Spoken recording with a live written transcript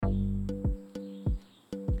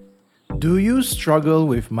Do you struggle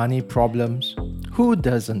with money problems? Who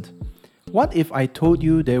doesn't? What if I told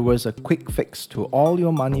you there was a quick fix to all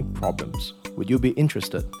your money problems? Would you be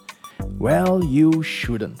interested? Well, you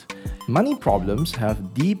shouldn't. Money problems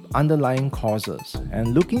have deep underlying causes,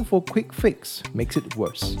 and looking for quick fix makes it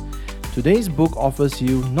worse. Today's book offers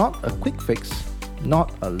you not a quick fix,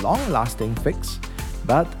 not a long-lasting fix,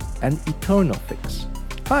 but an eternal fix.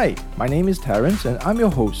 Hi, my name is Terence and I'm your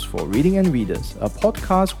host for Reading and Readers, a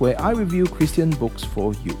podcast where I review Christian books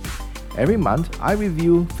for you. Every month, I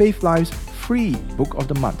review Faith Life's free book of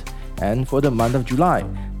the month, and for the month of July,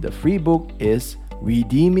 the free book is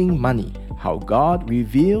Redeeming Money: How God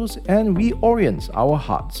Reveals and Reorients Our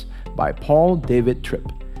Hearts by Paul David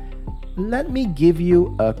Tripp. Let me give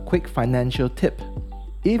you a quick financial tip.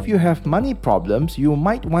 If you have money problems, you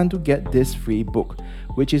might want to get this free book,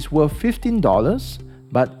 which is worth $15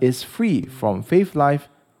 but is free from Faith Life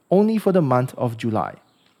only for the month of July.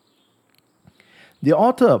 The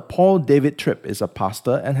author, Paul David Tripp, is a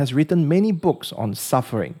pastor and has written many books on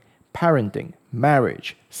suffering, parenting,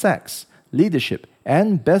 marriage, sex, leadership,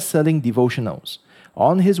 and best-selling devotionals.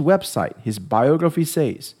 On his website, his biography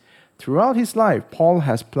says, throughout his life, Paul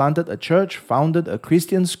has planted a church, founded a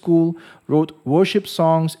Christian school, wrote worship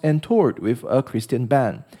songs, and toured with a Christian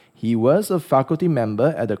band. He was a faculty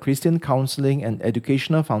member at the Christian Counseling and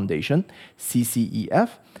Educational Foundation, CCEF,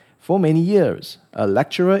 for many years, a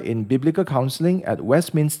lecturer in biblical counseling at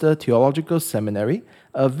Westminster Theological Seminary,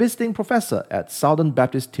 a visiting professor at Southern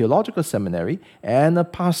Baptist Theological Seminary, and a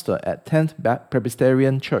pastor at 10th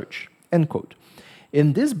Presbyterian Church. End quote.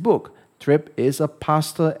 In this book, Tripp is a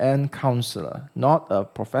pastor and counselor, not a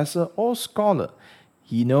professor or scholar.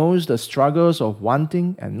 He knows the struggles of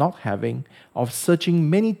wanting and not having, of searching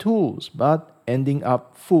many tools but ending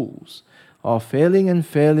up fools, of failing and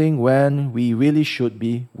failing when we really should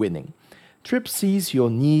be winning. Tripp sees your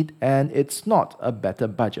need and it's not a better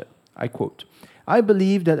budget. I quote, I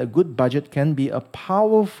believe that a good budget can be a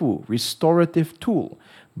powerful restorative tool,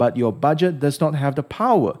 but your budget does not have the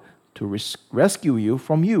power to rescue you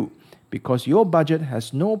from you, because your budget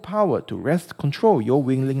has no power to control your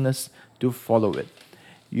willingness to follow it.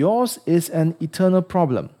 Yours is an eternal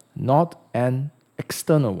problem, not an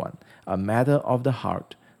external one, a matter of the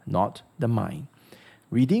heart, not the mind.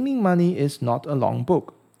 Redeeming Money is not a long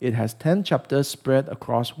book. It has 10 chapters spread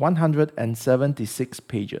across 176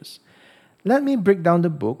 pages. Let me break down the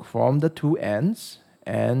book from the two ends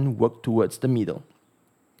and work towards the middle.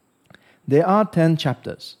 There are 10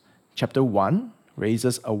 chapters. Chapter 1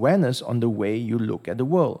 raises awareness on the way you look at the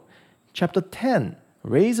world. Chapter 10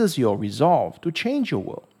 raises your resolve to change your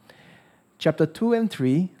world. Chapter 2 and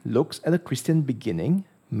 3 looks at the Christian beginning,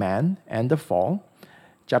 man, and the fall.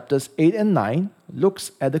 Chapters 8 and 9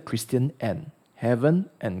 looks at the Christian end, heaven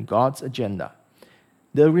and God's agenda.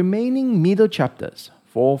 The remaining middle chapters,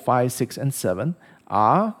 4, 5, 6, and 7,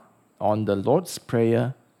 are on the Lord's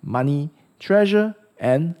Prayer, money, treasure,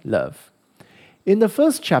 and love. In the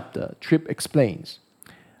first chapter, Tripp explains,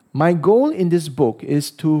 my goal in this book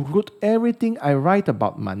is to root everything I write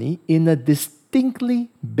about money in a distinctly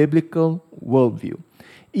biblical worldview.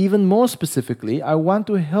 Even more specifically, I want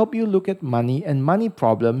to help you look at money and money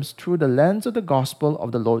problems through the lens of the gospel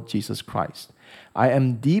of the Lord Jesus Christ. I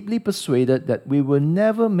am deeply persuaded that we will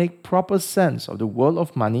never make proper sense of the world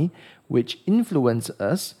of money, which influences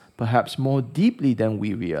us perhaps more deeply than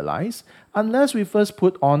we realize, unless we first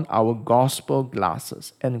put on our gospel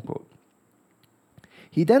glasses. End quote.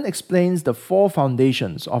 He then explains the 4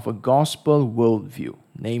 foundations of a gospel worldview,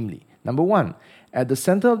 namely, number 1, at the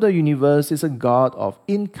center of the universe is a God of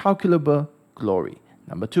incalculable glory.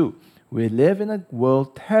 Number 2, we live in a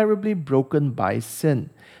world terribly broken by sin.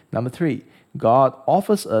 Number 3, God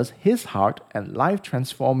offers us His heart and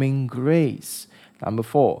life-transforming grace. Number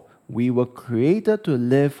 4, we were created to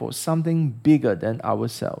live for something bigger than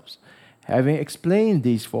ourselves. Having explained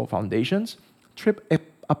these 4 foundations, Tripp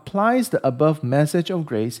applies the above message of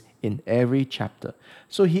grace in every chapter.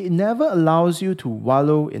 So he never allows you to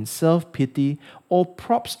wallow in self-pity or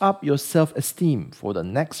props up your self-esteem for the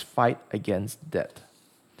next fight against debt.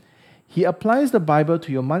 He applies the Bible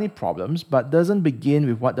to your money problems but doesn't begin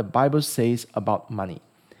with what the Bible says about money.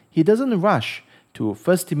 He doesn't rush to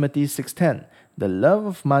 1 Timothy 6:10, the love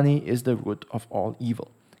of money is the root of all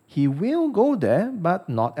evil. He will go there, but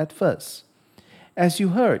not at first. As you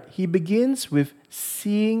heard, he begins with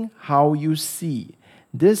seeing how you see.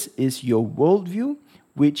 This is your worldview,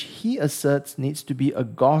 which he asserts needs to be a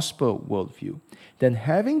gospel worldview. Then,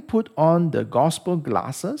 having put on the gospel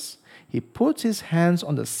glasses, he puts his hands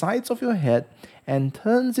on the sides of your head and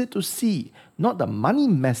turns it to see not the money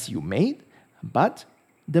mess you made, but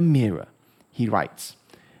the mirror. He writes,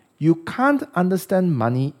 You can't understand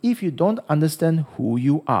money if you don't understand who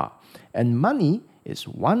you are. And money is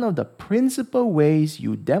one of the principal ways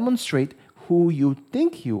you demonstrate who you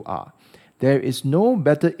think you are. There is no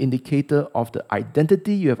better indicator of the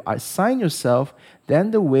identity you have assigned yourself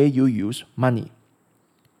than the way you use money.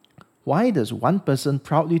 Why does one person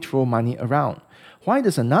proudly throw money around? Why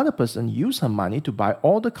does another person use her money to buy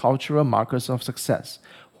all the cultural markers of success?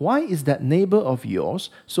 Why is that neighbor of yours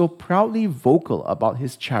so proudly vocal about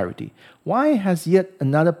his charity? Why has yet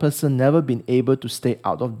another person never been able to stay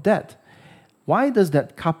out of debt? Why does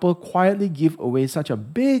that couple quietly give away such a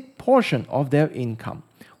big portion of their income?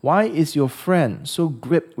 Why is your friend so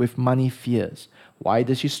gripped with money fears? Why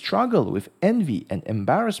does she struggle with envy and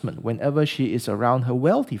embarrassment whenever she is around her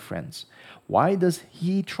wealthy friends? Why does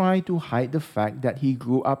he try to hide the fact that he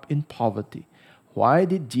grew up in poverty? Why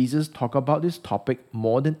did Jesus talk about this topic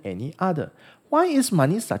more than any other? Why is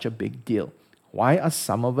money such a big deal? Why are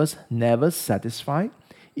some of us never satisfied,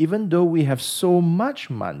 even though we have so much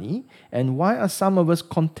money? And why are some of us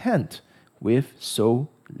content with so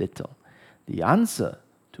little? The answer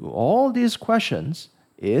to all these questions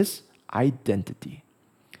is identity.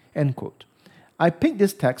 End quote. I picked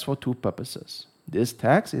this text for two purposes. This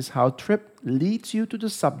text is how Tripp leads you to the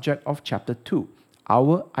subject of chapter 2,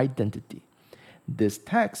 our identity. This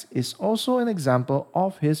text is also an example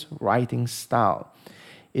of his writing style.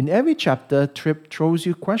 In every chapter, Tripp throws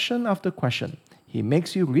you question after question. He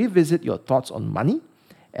makes you revisit your thoughts on money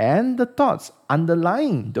and the thoughts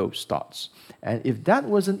underlying those thoughts. And if that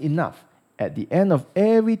wasn't enough, at the end of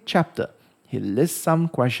every chapter, he lists some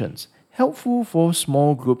questions helpful for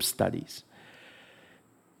small group studies.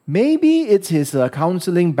 Maybe it's his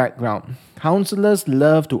counseling background. Counselors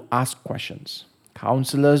love to ask questions.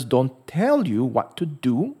 Counselors don't tell you what to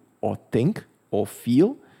do or think or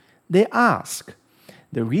feel. They ask.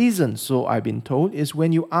 The reason, so I've been told, is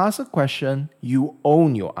when you ask a question, you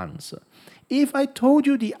own your answer. If I told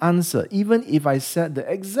you the answer, even if I said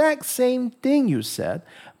the exact same thing you said,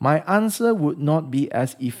 my answer would not be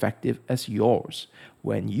as effective as yours.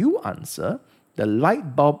 When you answer, the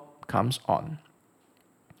light bulb comes on.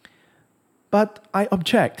 But I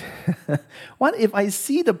object. What if I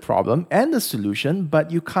see the problem and the solution,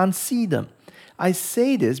 but you can't see them? I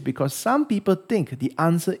say this because some people think the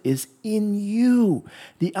answer is in you.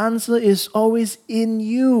 The answer is always in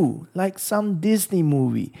you, like some Disney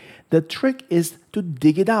movie. The trick is to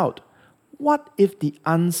dig it out. What if the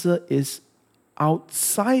answer is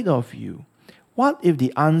outside of you? What if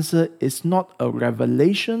the answer is not a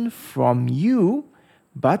revelation from you,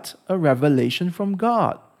 but a revelation from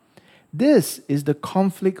God? This is the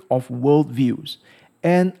conflict of worldviews.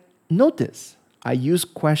 And notice, I use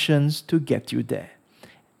questions to get you there.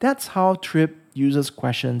 That's how Tripp uses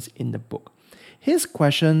questions in the book. His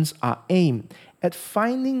questions are aimed at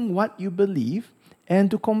finding what you believe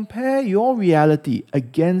and to compare your reality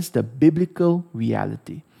against the biblical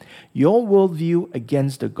reality, your worldview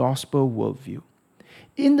against the gospel worldview.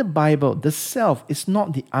 In the Bible, the self is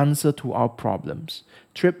not the answer to our problems.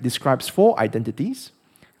 Tripp describes 4 identities: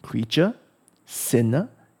 creature, sinner,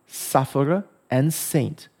 sufferer, and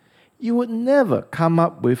saint. You would never come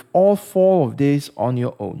up with all 4 of these on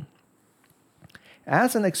your own.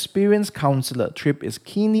 As an experienced counselor, Tripp is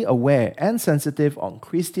keenly aware and sensitive on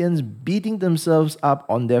Christians beating themselves up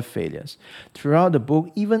on their failures. Throughout the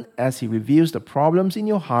book, even as he reveals the problems in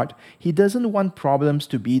your heart, he doesn't want problems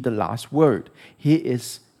to be the last word. He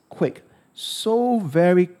is quick, so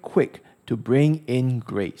very quick to bring in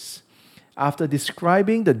grace. After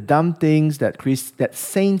describing the dumb things that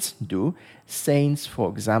saints do, saints, for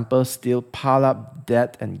example, still pile up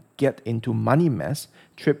debt and get into money mess,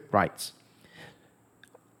 Tripp writes,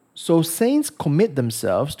 "So saints commit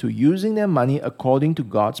themselves to using their money according to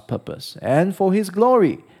God's purpose and for His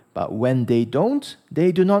glory. But when they don't,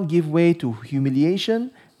 they do not give way to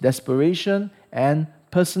humiliation, desperation, and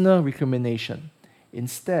personal recrimination.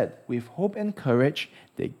 Instead, with hope and courage,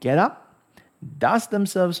 they get up, dust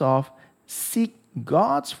themselves off, seek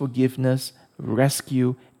God's forgiveness,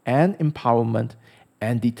 rescue, and empowerment,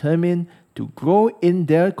 and determine to grow in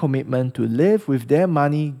their commitment to live with their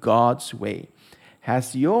money God's way.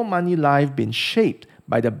 Has your money life been shaped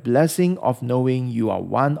by the blessing of knowing you are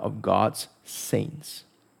one of God's saints?"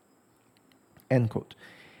 End quote.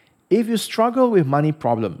 If you struggle with money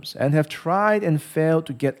problems and have tried and failed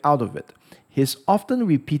to get out of it, his often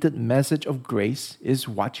repeated message of grace is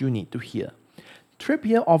what you need to hear. Tripp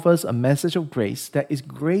here offers a message of grace that is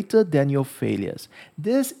greater than your failures.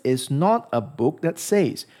 This is not a book that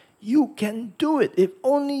says, You can do it if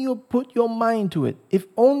only you put your mind to it. If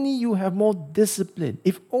only you have more discipline.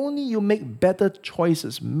 If only you make better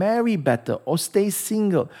choices, marry better, or stay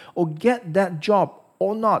single, or get that job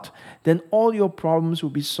or not, then all your problems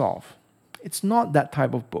will be solved. It's not that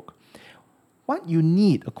type of book. What you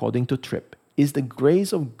need, according to Tripp, is the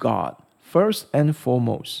grace of God, first and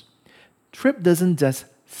foremost. Tripp doesn't just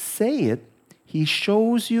say it, he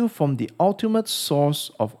shows you from the ultimate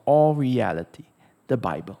source of all reality, the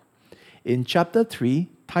Bible. In chapter 3,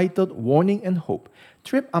 titled Warning and Hope,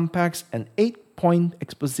 Tripp unpacks an 8-point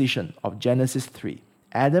exposition of Genesis 3,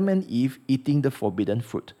 Adam and Eve eating the forbidden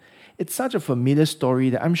fruit. It's such a familiar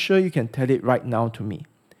story that I'm sure you can tell it right now to me.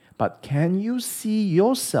 But can you see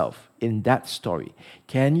yourself in that story?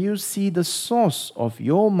 Can you see the source of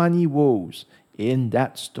your money woes in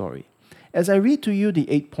that story? As I read to you the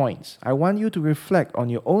 8 points, I want you to reflect on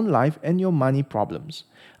your own life and your money problems.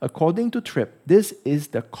 According to Tripp, this is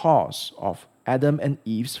the cause of Adam and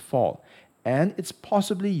Eve's fall, and it's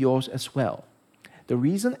possibly yours as well. The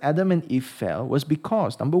reason Adam and Eve fell was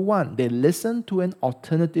because, number 1, they listened to an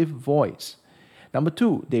alternative voice. Number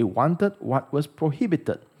 2, they wanted what was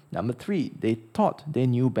prohibited. Number 3, they thought they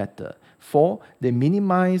knew better. 4, they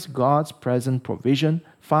minimized God's present provision.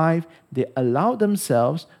 5, they allowed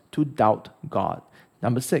themselves to doubt God.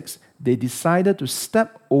 Number 6, they decided to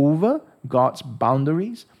step over God's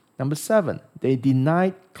boundaries. Number 7, they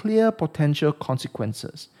denied clear potential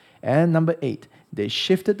consequences. And number 8, they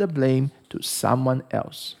shifted the blame to someone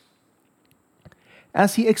else.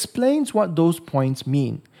 As he explains what those points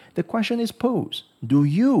mean, the question is posed: do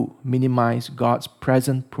you minimize God's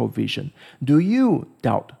present provision? Do you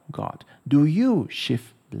doubt God? Do you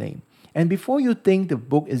shift blame? And before you think the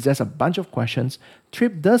book is just a bunch of questions,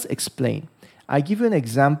 Tripp does explain. I give you an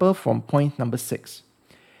example from point number 6.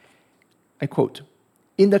 I quote,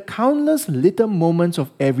 "In the countless little moments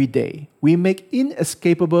of every day, we make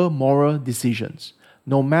inescapable moral decisions.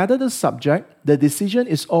 No matter the subject, the decision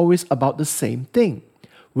is always about the same thing.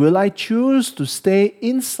 Will I choose to stay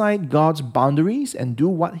inside God's boundaries and do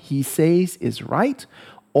what He says is right?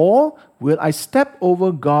 Or will I step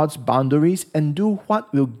over God's boundaries and do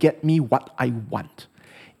what will get me what I want?"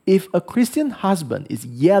 If a Christian husband is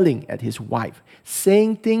yelling at his wife,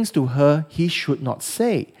 saying things to her he should not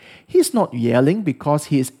say, he's not yelling because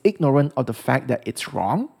he is ignorant of the fact that it's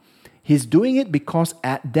wrong. He's doing it because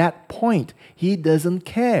at that point, he doesn't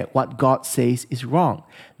care what God says is wrong.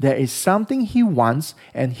 There is something he wants,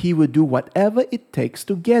 and he will do whatever it takes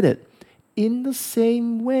to get it. In the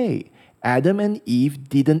same way, Adam and Eve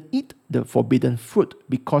didn't eat the forbidden fruit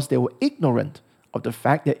because they were ignorant of the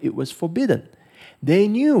fact that it was forbidden. They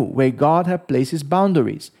knew where God had placed His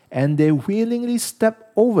boundaries, and they willingly stepped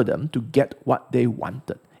over them to get what they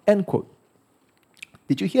wanted. End quote.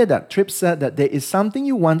 Did you hear that? Tripp said that there is something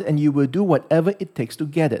you want and you will do whatever it takes to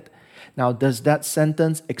get it. Now, does that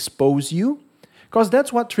sentence expose you? Because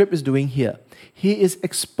that's what Tripp is doing here. He is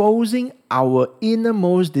exposing our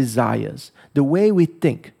innermost desires, the way we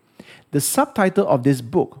think. The subtitle of this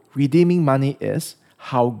book, Redeeming Money, is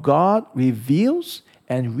How God Reveals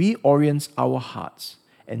and Reorients Our Hearts.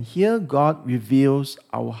 And here God reveals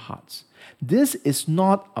our hearts. This is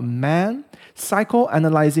not a man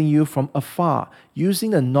psychoanalyzing you from afar,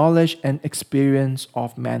 using the knowledge and experience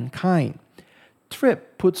of mankind.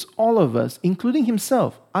 Tripp puts all of us, including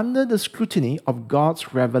himself, under the scrutiny of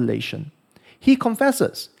God's revelation. He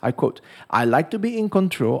confesses, I quote, "I like to be in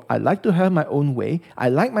control, I like to have my own way, I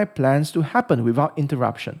like my plans to happen without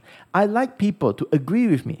interruption. I like people to agree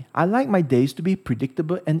with me, I like my days to be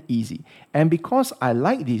predictable and easy. And because I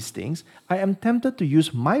like these things, I am tempted to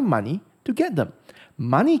use my money to get them.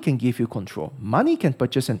 Money can give you control. Money can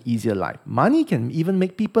purchase an easier life. Money can even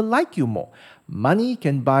make people like you more. Money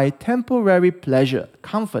can buy temporary pleasure,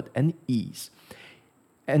 comfort, and ease."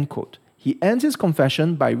 End quote. He ends his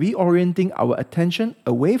confession by reorienting our attention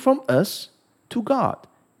away from us to God.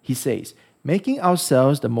 He says, making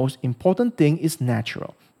ourselves the most important thing is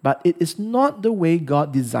natural, but it is not the way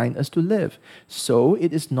God designed us to live. So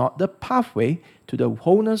it is not the pathway to the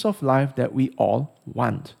wholeness of life that we all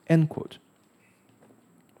want. End quote.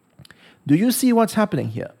 Do you see what's happening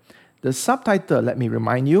here? The subtitle, let me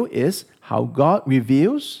remind you, is How God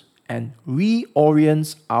Reveals and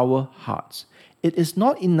Reorients Our Hearts. It is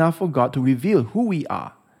not enough for God to reveal who we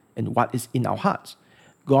are and what is in our hearts.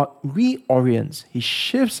 God reorients, He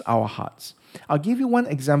shifts our hearts. I'll give you one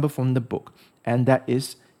example from the book, and that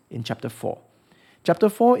is in chapter 4. Chapter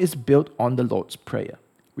 4 is built on the Lord's Prayer.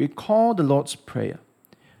 Recall the Lord's Prayer.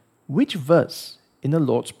 Which verse in the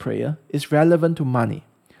Lord's Prayer is relevant to money?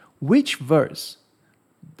 Which verse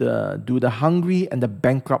do the hungry and the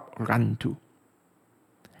bankrupt run to?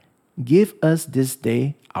 Give us this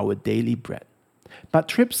day our daily bread. But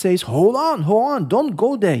Tripp says, hold on, don't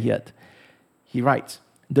go there yet. He writes,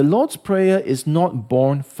 the Lord's Prayer is not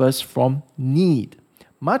born first from need.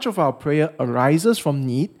 Much of our prayer arises from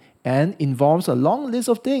need and involves a long list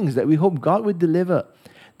of things that we hope God will deliver.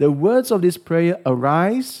 The words of this prayer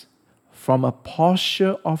arise from a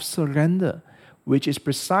posture of surrender, which is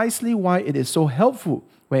precisely why it is so helpful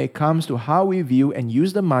when it comes to how we view and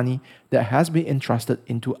use the money that has been entrusted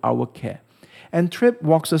into our care. And Tripp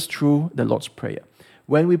walks us through the Lord's Prayer.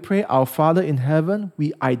 When we pray Our Father in heaven,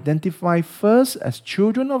 we identify first as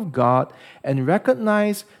children of God and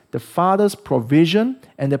recognize the Father's provision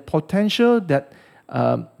and the potential that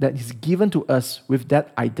is given to us with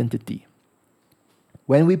that identity.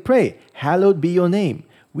 When we pray, Hallowed be your name,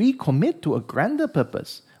 we commit to a grander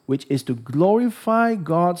purpose, which is to glorify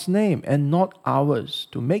God's name and not ours,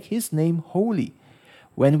 to make His name holy.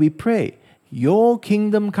 When we pray, Your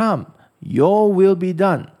kingdom come, Your will be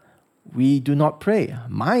done, we do not pray,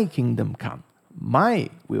 My kingdom come, My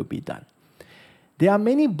will be done. There are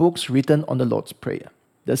many books written on the Lord's Prayer.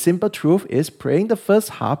 The simple truth is praying the first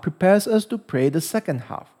half prepares us to pray the second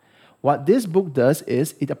half. What this book does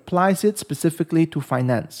is it applies it specifically to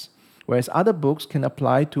finance, whereas other books can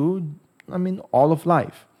apply to, all of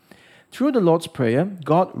life. Through the Lord's Prayer,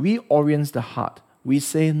 God reorients the heart. We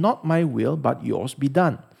say, not my will, but yours be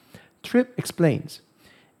done. Tripp explains,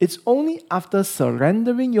 it's only after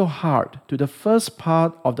surrendering your heart to the first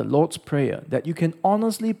part of the Lord's Prayer that you can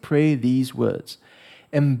honestly pray these words.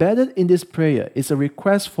 Embedded in this prayer is a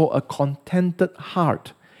request for a contented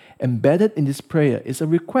heart. Embedded in this prayer is a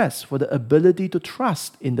request for the ability to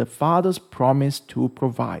trust in the Father's promise to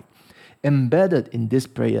provide. Embedded in this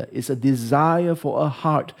prayer is a desire for a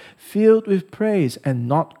heart filled with praise and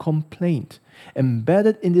not complaint.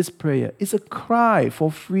 Embedded in this prayer is a cry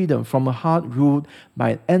for freedom from a heart ruled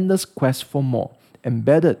by an endless quest for more.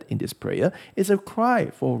 Embedded in this prayer is a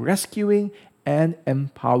cry for rescuing and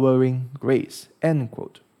empowering grace. End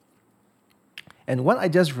quote. And what I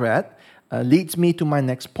just read leads me to my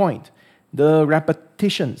next point. The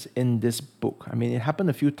repetitions in this book. It happened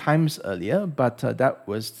a few times earlier, but that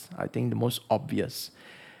was, I think, the most obvious.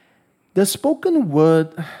 The spoken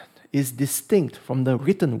word is distinct from the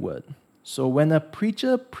written word. So when a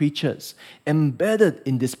preacher preaches, embedded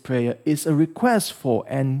in this prayer is a request for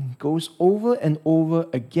and goes over and over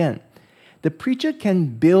again. The preacher can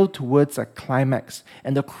build towards a climax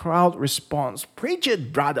and the crowd responds, preach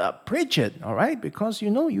it, brother, preach it, all right? Because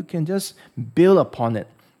you can just build upon it.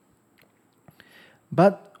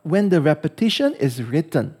 But when the repetition is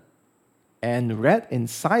written and read in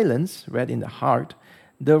silence, read in the heart,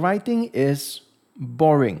 the writing is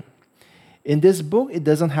boring. In this book, it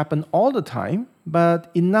doesn't happen all the time, but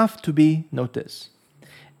enough to be noticed.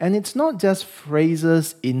 And it's not just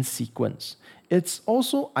phrases in sequence. It's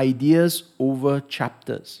also ideas over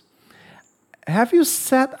chapters. Have you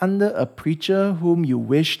sat under a preacher whom you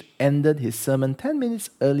wished ended his sermon 10 minutes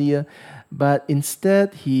earlier, but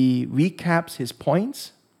instead he recaps his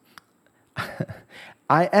points?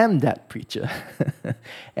 I am that preacher,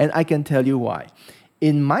 and I can tell you why.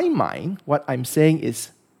 In my mind, what I'm saying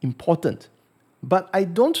is important, but I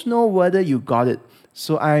don't know whether you got it,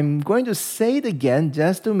 so I'm going to say it again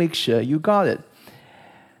just to make sure you got it.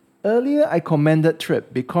 Earlier, I commended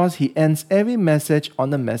Tripp because he ends every message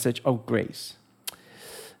on the message of grace.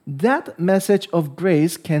 That message of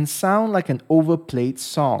grace can sound like an overplayed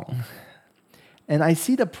song. And I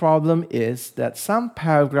see the problem is that some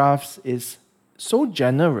paragraphs is so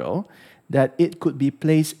general that it could be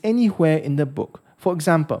placed anywhere in the book. For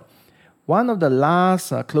example, one of the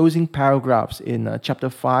last closing paragraphs in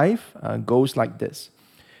chapter 5 goes like this.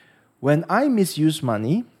 When I misuse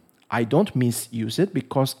money, I don't misuse it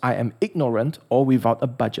because I am ignorant or without a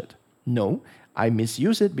budget. No, I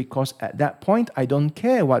misuse it because at that point I don't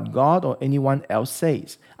care what God or anyone else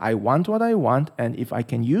says. I want what I want, and if I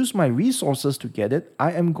can use my resources to get it,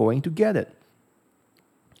 I am going to get it.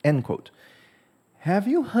 End quote. Have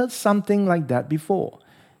you heard something like that before?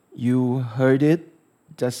 You heard it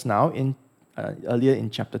just now earlier in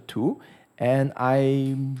chapter 2, and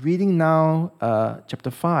I'm reading now chapter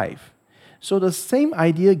 5. So the same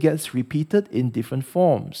idea gets repeated in different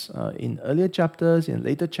forms, in earlier chapters, in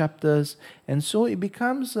later chapters, and so it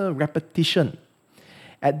becomes a repetition.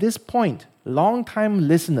 At this point, long-time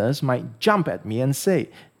listeners might jump at me and say,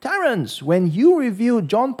 Terence, when you reviewed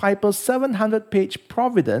John Piper's 700-page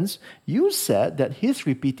Providence, you said that his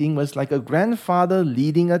repeating was like a grandfather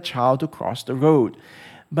leading a child to cross the road.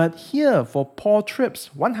 But here, for Paul Tripp's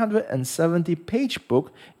 170-page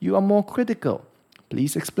book, you are more critical.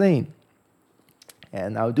 Please explain.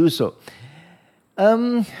 And I'll do so.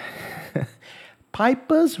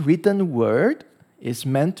 Piper's written word is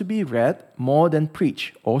meant to be read more than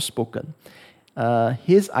preached or spoken.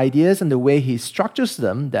 His ideas and the way he structures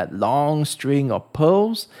them, that long string of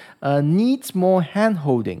pearls, needs more hand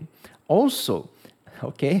holding. Also,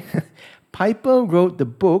 okay, Piper wrote the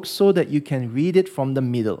book so that you can read it from the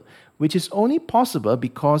middle, which is only possible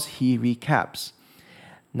because he recaps.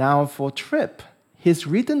 Now, for Tripp, his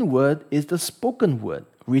written word is the spoken word,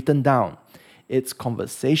 written down. It's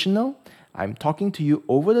conversational. I'm talking to you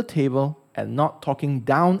over the table and not talking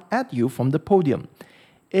down at you from the podium.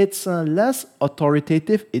 It's less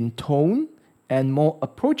authoritative in tone and more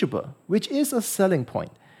approachable, which is a selling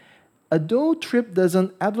point. Although Tripp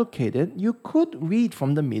doesn't advocate it, you could read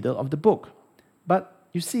from the middle of the book. But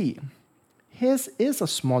you see, his is a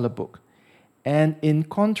smaller book. And in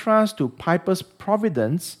contrast to Piper's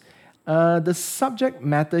Providence, the subject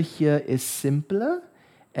matter here is simpler,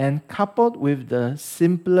 and coupled with the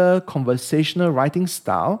simpler conversational writing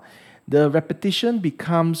style, the repetition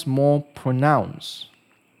becomes more pronounced.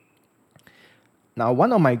 Now,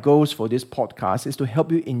 one of my goals for this podcast is to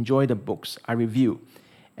help you enjoy the books I review.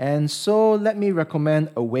 And so let me recommend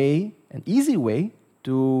an easy way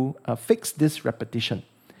to fix this repetition.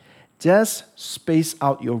 Just space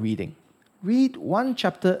out your reading. Read one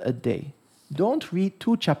chapter a day. Don't read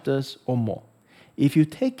 2 chapters or more. If you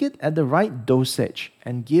take it at the right dosage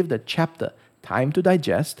and give the chapter time to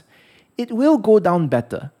digest, it will go down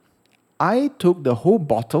better. I took the whole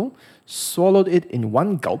bottle, swallowed it in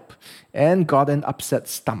one gulp, and got an upset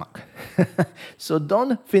stomach. So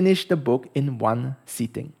don't finish the book in one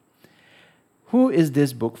sitting. Who is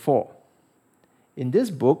this book for? In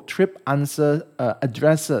this book, Tripp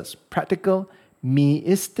addresses practical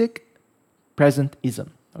meistic presentism.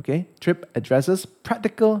 Okay, Tripp addresses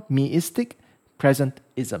practical meistic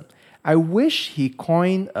presentism. I wish he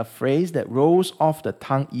coined a phrase that rolls off the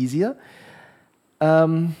tongue easier.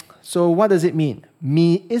 So what does it mean?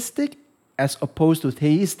 Meistic as opposed to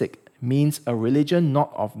theistic means a religion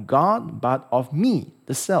not of God but of me,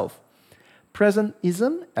 the self.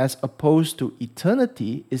 Presentism as opposed to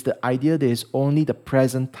eternity is the idea there is only the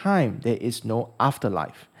present time, there is no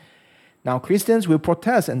afterlife. Now, Christians will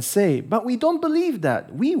protest and say, but we don't believe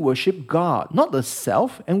that. We worship God, not the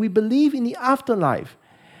self, and we believe in the afterlife,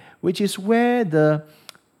 which is where the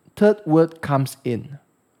third word comes in,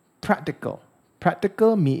 practical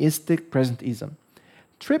meistic presentism.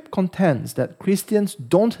 Tripp contends that Christians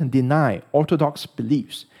don't deny orthodox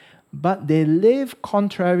beliefs, but they live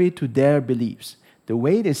contrary to their beliefs. The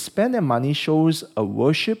way they spend their money shows a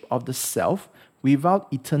worship of the self without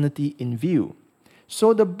eternity in view.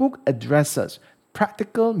 So the book addresses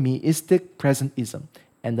practical meistic presentism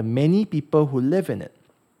and the many people who live in it.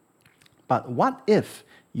 But what if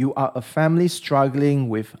you are a family struggling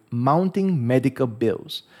with mounting medical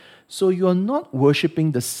bills? So you are not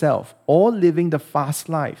worshipping the self or living the fast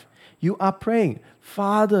life. You are praying,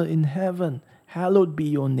 Father in heaven, hallowed be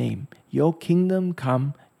your name. Your kingdom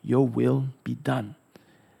come, your will be done.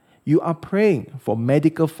 You are praying for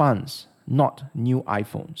medical funds, not new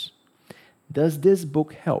iPhones. Does this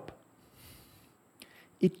book help?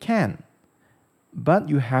 It can, but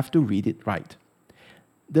you have to read it right.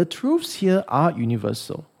 The truths here are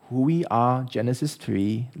universal. Who we are, Genesis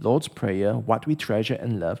 3, Lord's Prayer, what we treasure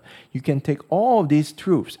and love. You can take all of these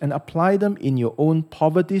truths and apply them in your own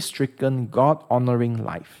poverty-stricken, God-honoring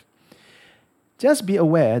life. Just be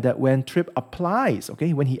aware that when Tripp applies,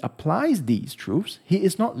 when he applies these truths, he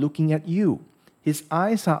is not looking at you. His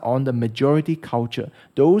eyes are on the majority culture,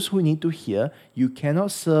 those who need to hear you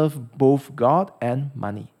cannot serve both God and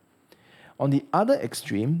money. On the other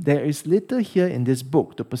extreme, there is little here in this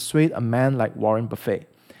book to persuade a man like Warren Buffett,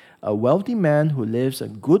 a wealthy man who lives a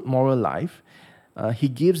good moral life. He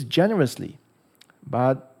gives generously,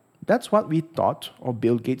 but that's what we thought of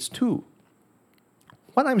Bill Gates too.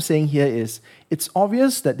 What I'm saying here is, it's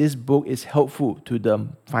obvious that this book is helpful to the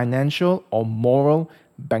financial or moral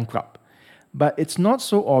bankrupt. But it's not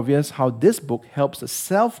so obvious how this book helps a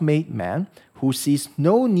self-made man who sees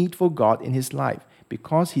no need for God in his life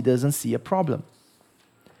because he doesn't see a problem.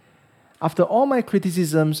 After all my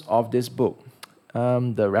criticisms of this book,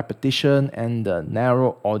 the repetition and the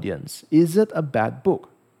narrow audience, is it a bad book?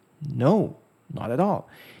 No, not at all.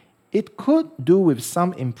 It could do with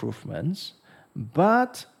some improvements,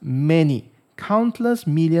 but countless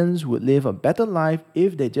millions would live a better life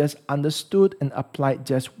if they just understood and applied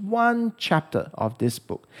just one chapter of this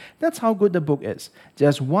book. That's how good the book is.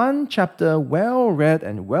 Just one chapter, well read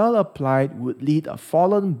and well applied, would lead a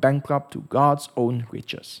fallen bankrupt to God's own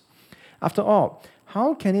riches. After all,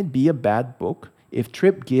 how can it be a bad book if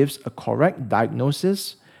Tripp gives a correct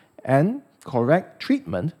diagnosis and correct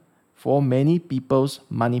treatment for many people's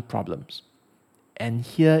money problems. And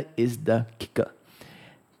here is the kicker.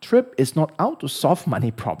 Tripp is not out to solve money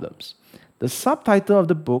problems. The subtitle of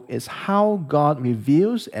the book is How God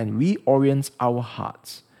Reveals and Reorients Our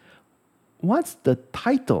Hearts. What's the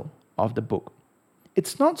title of the book?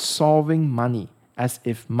 It's not solving money as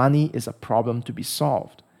if money is a problem to be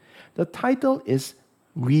solved. The title is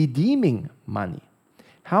Redeeming Money.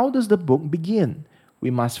 How does the book begin? We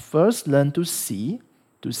must first learn to see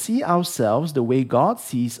ourselves the way God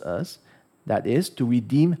sees us, that is, to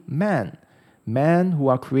redeem man who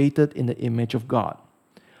are created in the image of God.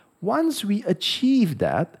 Once we achieve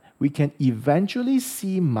that, we can eventually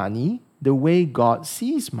see money the way God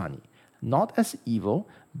sees money, not as evil,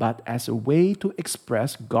 but as a way to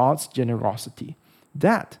express God's generosity.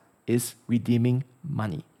 That is redeeming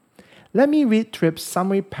money. Let me read Tripp's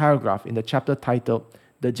summary paragraph in the chapter titled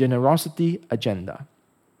The Generosity Agenda.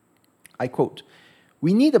 I quote,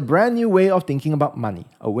 "We need a brand new way of thinking about money,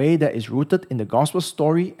 a way that is rooted in the gospel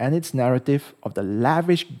story and its narrative of the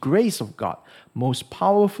lavish grace of God, most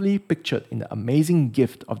powerfully pictured in the amazing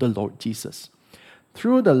gift of the Lord Jesus.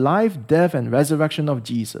 Through the life, death, and resurrection of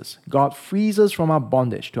Jesus, God frees us from our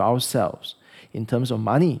bondage to ourselves. In terms of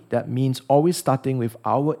money, that means always starting with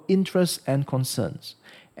our interests and concerns.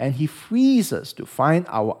 And He frees us to find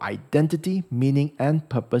our identity, meaning, and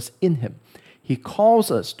purpose in Him. He calls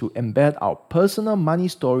us to embed our personal money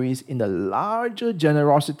stories in the larger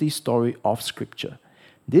generosity story of Scripture.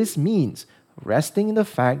 This means resting in the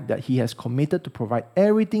fact that He has committed to provide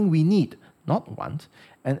everything we need, not want,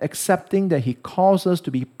 and accepting that He calls us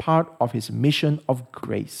to be part of His mission of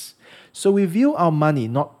grace. So we view our money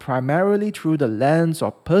not primarily through the lens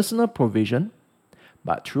of personal provision,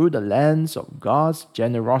 but through the lens of God's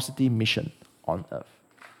generosity mission on earth."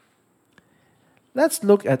 Let's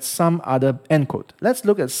look at some other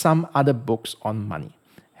books on money.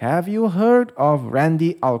 Have you heard of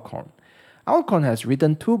Randy Alcorn? Alcorn has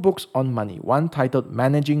written 2 books on money, one titled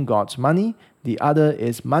Managing God's Money, the other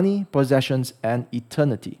is Money, Possessions, and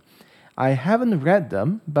Eternity. I haven't read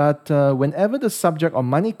them, but whenever the subject of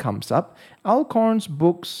money comes up, Alcorn's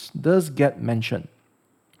books does get mentioned.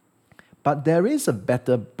 But there is a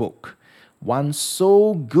better book, one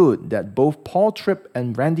so good that both Paul Tripp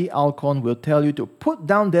and Randy Alcorn will tell you to put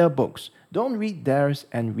down their books. Don't read theirs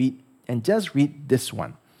and just read this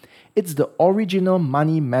one. It's the original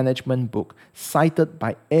money management book cited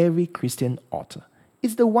by every Christian author.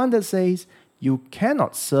 It's the one that says you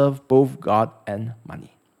cannot serve both God and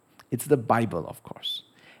money. It's the Bible, of course.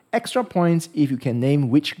 Extra points if you can name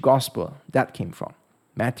which gospel that came from: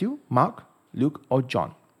 Matthew, Mark, Luke, or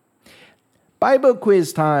John. Bible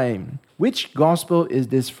quiz time! Which gospel is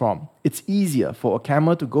this from? It's easier for a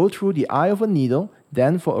camel to go through the eye of a needle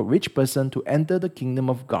than for a rich person to enter the kingdom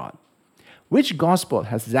of God. Which gospel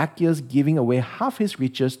has Zacchaeus giving away half his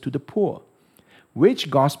riches to the poor?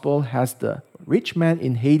 Which gospel has the rich man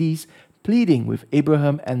in Hades pleading with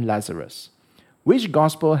Abraham and Lazarus? Which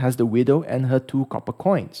gospel has the widow and her 2 copper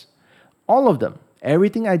coins? All of them,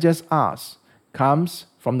 everything I just asked, comes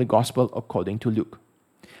from the gospel according to Luke.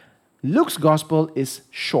 Luke's gospel is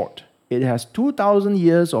short. It has 2,000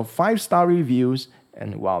 years of 5-star reviews,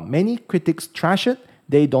 and while many critics trash it,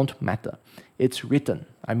 they don't matter. It's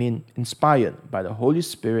inspired by the Holy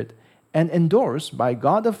Spirit and endorsed by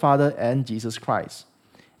God the Father and Jesus Christ.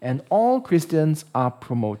 And all Christians are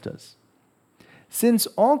promoters. Since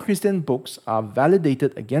all Christian books are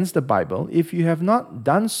validated against the Bible, if you have not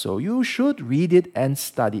done so, you should read it and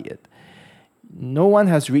study it. No one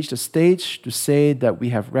has reached a stage to say that we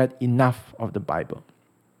have read enough of the Bible.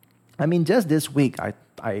 Just this week,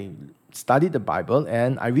 I studied the Bible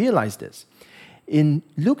and I realized this. In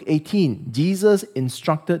Luke 18, Jesus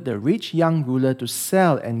instructed the rich young ruler to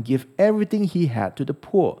sell and give everything he had to the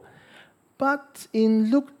poor. But in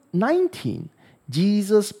Luke 19,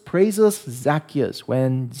 Jesus praises Zacchaeus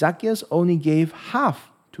when Zacchaeus only gave half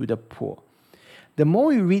to the poor. The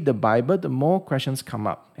more you read the Bible, the more questions come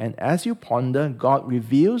up. And as you ponder, God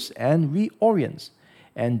reveals and reorients.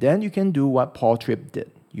 And then you can do what Paul Tripp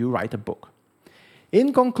did. You write a book.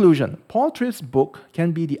 In conclusion, Paul Tripp's book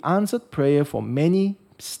can be the answered prayer for many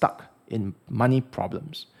stuck in money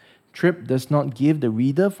problems. Tripp does not give the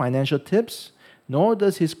reader financial tips, nor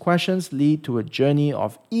does his questions lead to a journey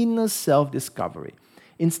of inner self-discovery.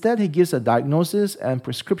 Instead, he gives a diagnosis and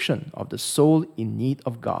prescription of the soul in need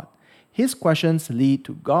of God. His questions lead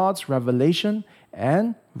to God's revelation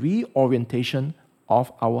and reorientation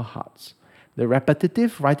of our hearts. The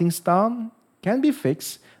repetitive writing style can be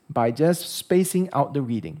fixed by just spacing out the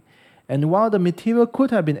reading. And while the material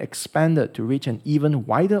could have been expanded to reach an even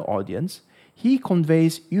wider audience, He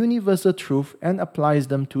conveys universal truth and applies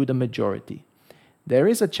them to the majority. There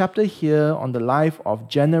is a chapter here on the life of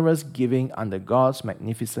generous giving under God's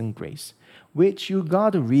magnificent grace, which you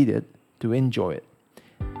gotta read it to enjoy it.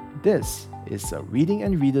 This is a Reading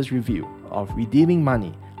and Readers Review of Redeeming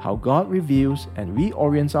Money, How God Reveals and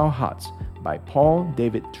Reorients Our Hearts by Paul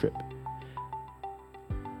David Tripp.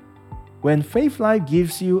 When Faith Life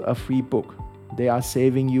gives you a free book, they are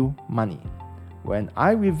saving you money. When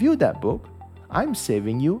I review that book, I'm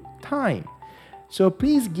saving you time. So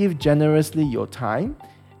please give generously your time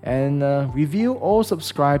and review or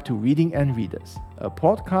subscribe to Reading and Readers, a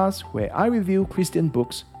podcast where I review Christian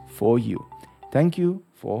books for you. Thank you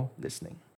for listening.